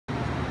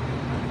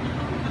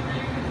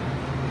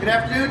Good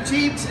afternoon,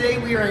 team. Today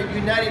we are at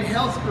United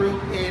Health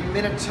Group in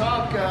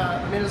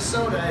Minnetonka,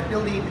 Minnesota at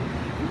building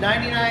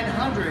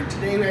 9900.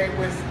 Today we're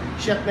with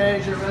Chef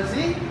Manager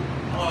Razi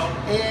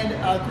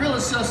and Grill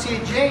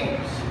Associate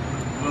James.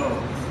 Hello.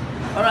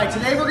 All right,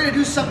 today we're going to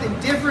do something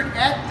different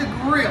at the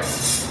grill.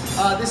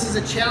 This is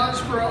a challenge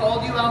for all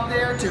of you out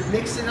there to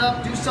mix it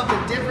up, do something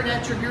different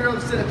at your grill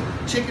instead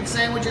of chicken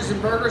sandwiches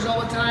and burgers all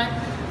the time.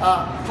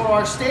 For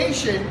our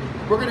station,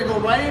 we're going to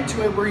go right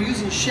into it. We're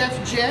using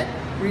Chef Jet.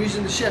 We're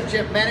using the Chef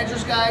Jet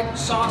Manager's Guide,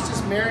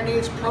 sauces,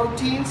 marinades,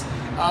 proteins,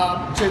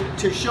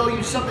 to show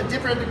you something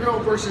different at the grill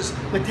versus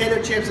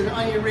potato chips and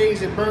onion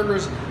rings and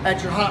burgers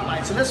at your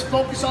hotline. So let's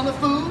focus on the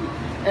food,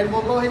 and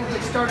we'll go ahead and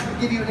get started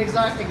to give you an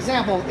exact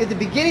example. At the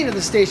beginning of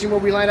the station where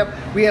we line up,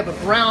 we have a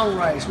brown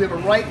rice, we have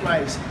a white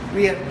rice,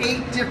 we have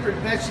 8 different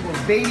vegetables,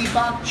 baby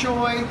bok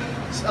choy,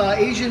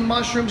 Asian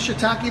mushrooms,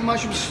 shiitake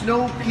mushrooms,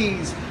 snow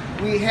peas,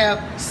 we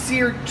have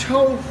seared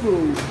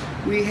tofu,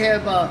 we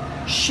have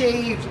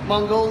shaved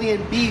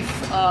Mongolian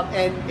beef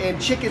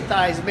and chicken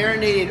thighs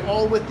marinated,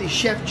 all with the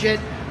Chef Jet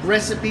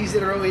recipes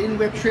that are in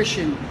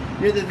Nutrition.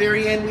 Near the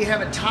very end, we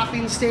have a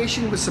topping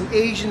station with some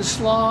Asian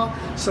slaw,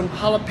 some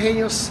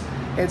jalapenos,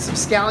 and some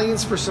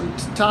scallions for some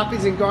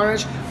toppings and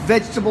garnish,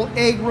 vegetable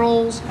egg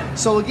rolls.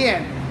 So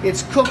again,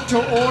 it's cooked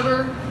to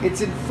order,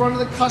 it's in front of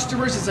the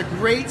customers, it's a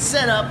great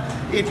setup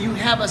if you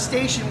have a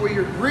station where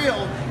your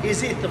grill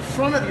is at the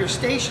front of your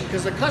station,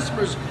 because the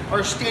customers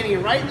are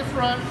standing right in the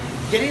front,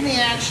 getting the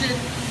action,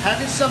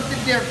 having something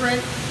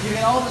different. You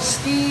get all the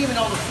steam and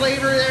all the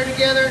flavor there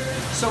together,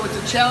 so it's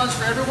a challenge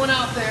for everyone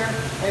out there.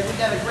 And we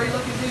got a great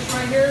looking dish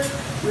right here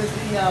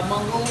with the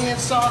Mongolian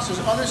sauce. There's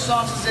other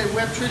sauces at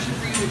Nutrition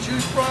for you to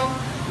choose from.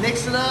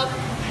 Mix it up,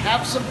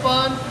 have some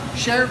fun,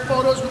 share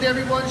photos with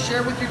everyone,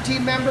 share with your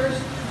team members.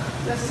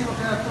 Let's see what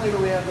kind of flavor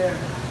we have there.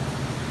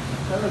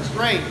 That looks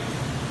great.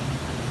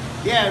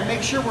 Yeah, and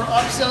make sure we're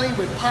upselling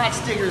with pot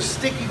stickers,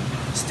 sticky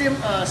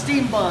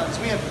steam buns.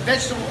 We have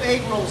vegetable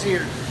egg rolls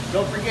here.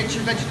 Don't forget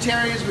your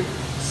vegetarians with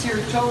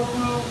seared tofu.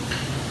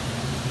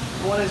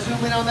 You want to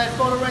zoom in on that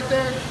photo right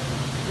there?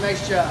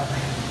 Nice job.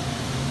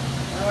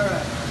 All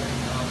right.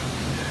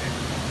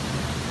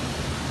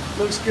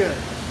 Looks good.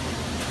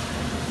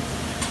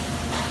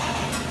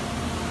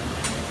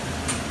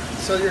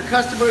 So your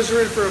customers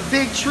are in for a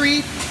big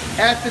treat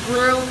at the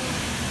grill.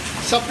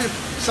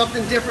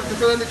 Something different for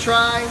them to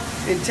try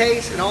and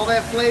taste and all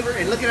that flavor.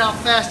 And look at how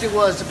fast it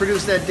was to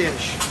produce that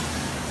dish.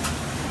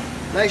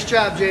 Nice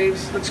job,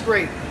 James. Looks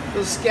great.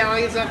 Those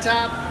scallions on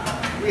top.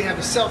 We have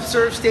a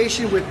self-serve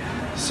station with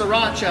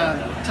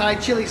sriracha, Thai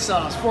chili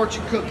sauce,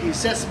 fortune cookies,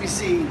 sesame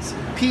seeds,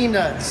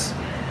 peanuts.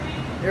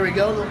 There we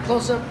go, a little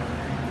close-up.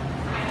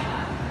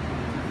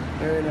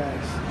 Very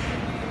nice.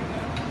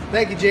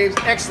 Thank you, James.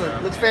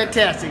 Excellent. Looks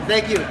fantastic.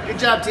 Thank you. Good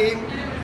job, team.